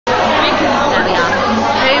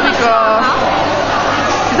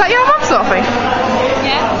Sophie?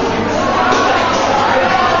 Yeah.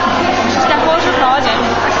 Step forward recording.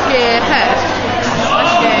 Scared.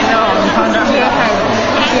 Scared nose.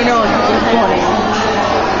 Scared nose is funny.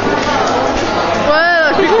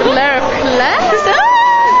 Whoa, she's hilarious.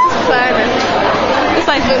 It's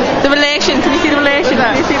like the relation. Can you see the relation?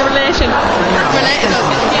 Can you see the relation? Related.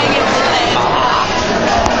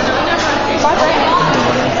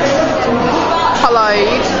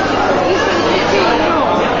 Collide.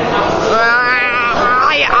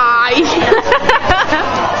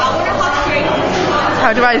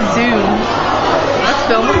 How do I zoom? Let's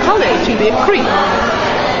film a college. You'd be a creep.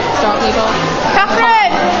 Start people.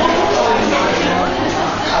 Catherine!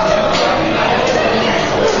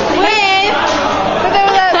 Wave!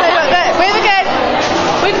 Wave again!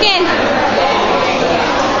 Wave again!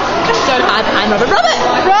 Don't hide behind Robert.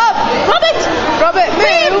 Robert,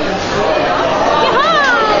 move!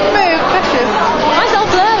 Move, precious. Why is it all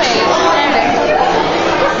blurry?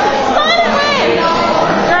 Silently!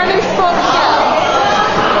 You're a new sports girl.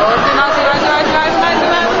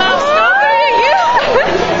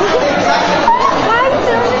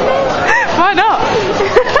 Why not?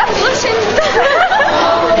 Listen.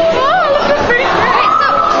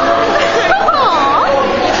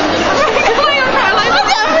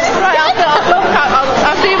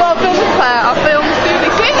 I'll film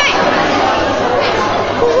Susie. Susie!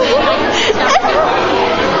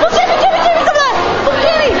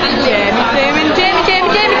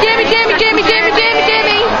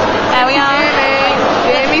 Jamie. There we are.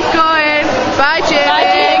 Jamie's going. Bye, Jamie. Bye,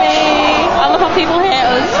 Jamie. I love how people hate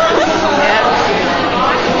us. Yeah.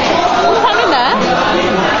 What's hanging there?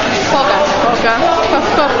 Poker.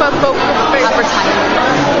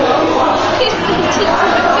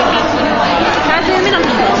 Can I zoom in on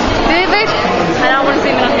him? David? I don't want to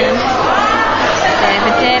zoom in on him.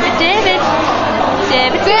 David.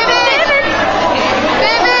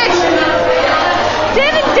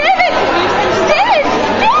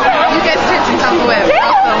 You get attention, come away.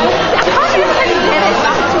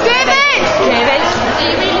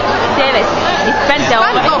 David. He's bent over.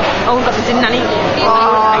 Oh, we've got the nanny.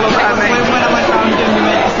 Oh, look at me. When I went down doing the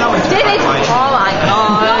mate, snow and David. Oh my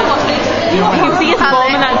god. You can see his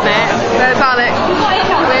bum and that's it. There's Alex.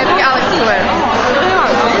 Where's Alex going?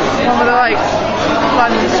 One with the like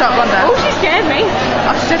shot one there. Oh, she scared me.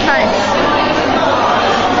 Oh, she's just nice.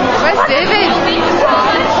 Where's David?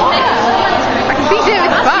 I can see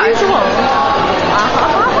David's back.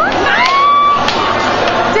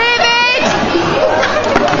 David!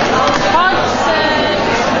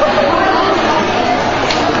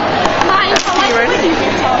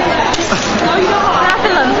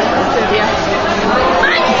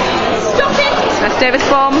 That's David's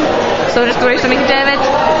bomb. So just throw something to David.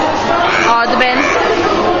 Oh, the bin.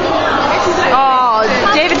 Oh,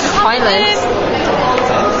 David's just pointless.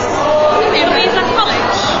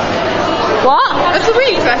 What? That's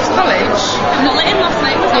Louise, that's college. Not let him last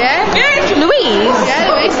night. Yeah? Louise? Yeah,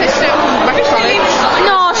 Louise says she'll come back to college.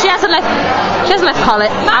 No, she hasn't left college.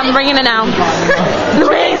 I'm bringing her now.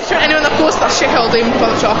 Louise! Anyone that posts that shithole doing for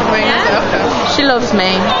the chocolate wing. Yeah. Okay. She loves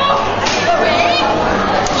me.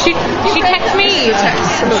 She texted me.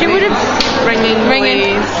 She would have ringing.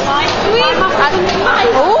 Louise.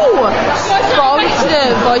 Oh, forward to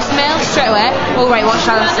the voicemail straight away. Oh right, what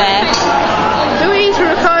shall I say? Louise, we're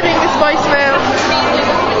recording this voicemail.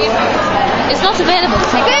 It's not available.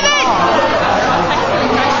 David!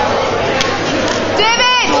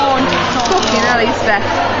 Fucking hell, he's deaf.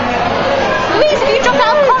 Louise, have you dropped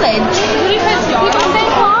out of college? You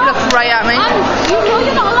Look right at me. You know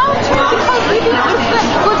you're not allowed to because we do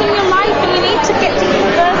good in your life and you need to get to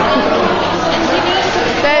university.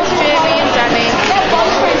 There's Jamie and Danny.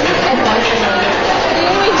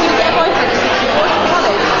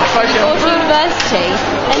 Go to university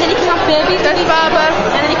and then you can have babies. There's Barbara.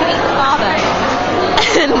 And then you can eat the father.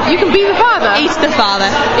 You can be the father? Eat the father.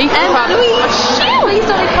 Eat the father. Louise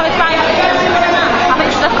don't leave college by I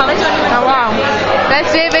think she's left college. Oh wow.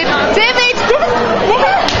 There's David. David!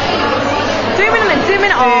 Zoom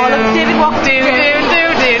in. Oh, look, David walked in. Do.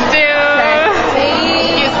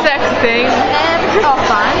 You sexy. Oh,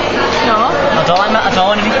 fine. No. I don't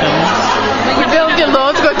want any films. You build your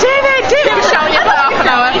loads, go, David, we're shouting you for half an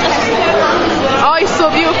hour. Oh, he's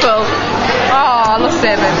so beautiful. Oh, I love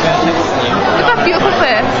David. Look at that beautiful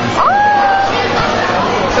face. Oh!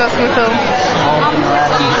 So can we film?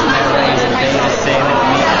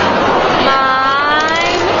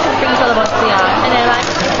 Mine brings all the boys to the art. And they're like,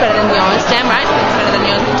 it's better than yours. Damn right, it's better than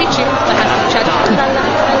yours. Teach you.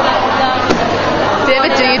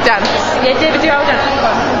 David, do your dance. Yeah, David, do your dance.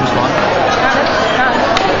 Which one?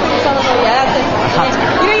 Yeah, that's it.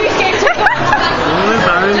 You know you skating.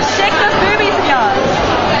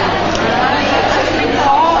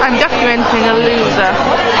 documenting a loser.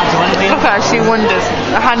 Look at her, she wonders.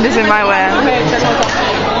 Her hand is in my way.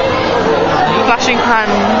 Flashing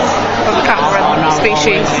hands of the camera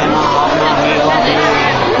species.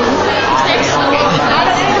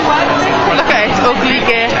 Look at its ugly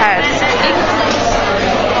gay head.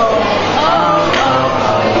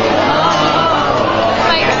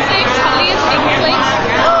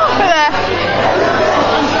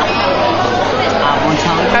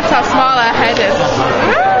 That's how small her head is.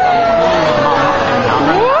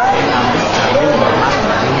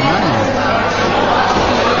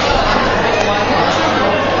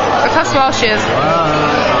 Look how small she is.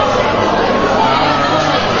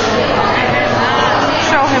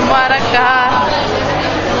 Show him what I got.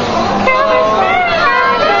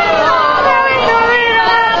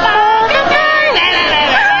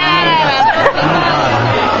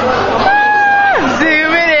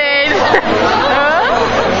 Zoom it in.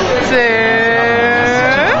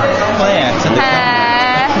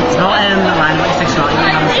 It's not in the line of sexuality.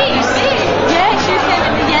 Yeah, she was saying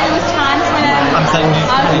that the yellow was fine for them. I'm saying you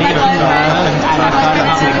can leave it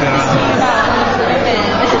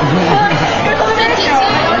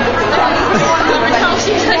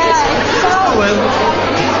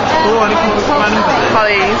and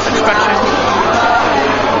Holly's expression.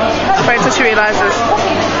 Wait until she realises.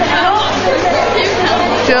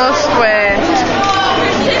 Just wait.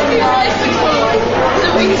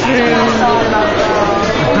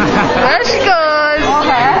 There she goes.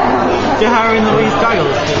 Do Harry and Louise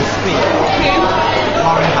Giles speak?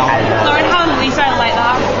 Lauren Howell and Lisa are like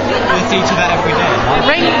that. They see each other every day.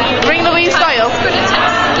 Ring Louise Style.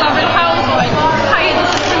 Lauren Howell going, hi,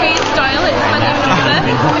 this is Louise Style, it's my name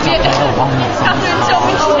Catherine told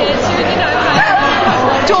me she's here too, you know.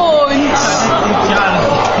 Don't.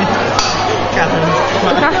 Catherine.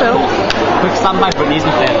 Quick standby, Britney's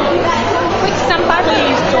the thing. Quick standby,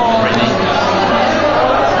 please, Dawn.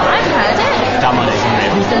 I've heard it. Damn it, it's unreal.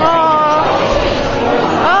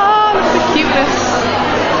 Oh, look at the cuteness.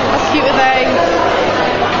 How cute are they?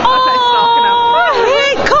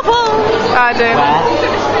 Hey, couple. I do.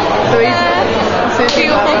 Louise.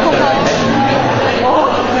 Beautiful couple.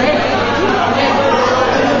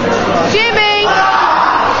 Jimmy!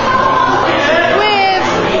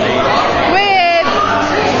 Wave!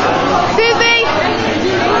 Susie!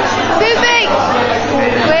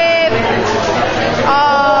 Wave!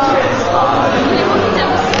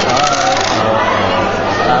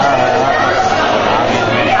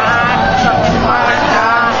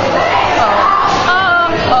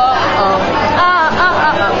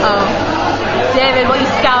 David, what are you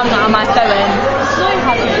scowling at on my phone?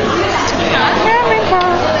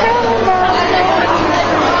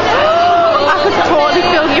 I could totally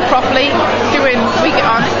film you properly doing We Get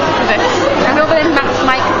On for this. I know, but then Max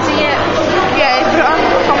might see it. Yeah, put it on a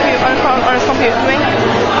computer for me.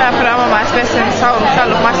 Put it on my MySpace and tell them I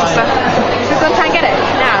love my sister.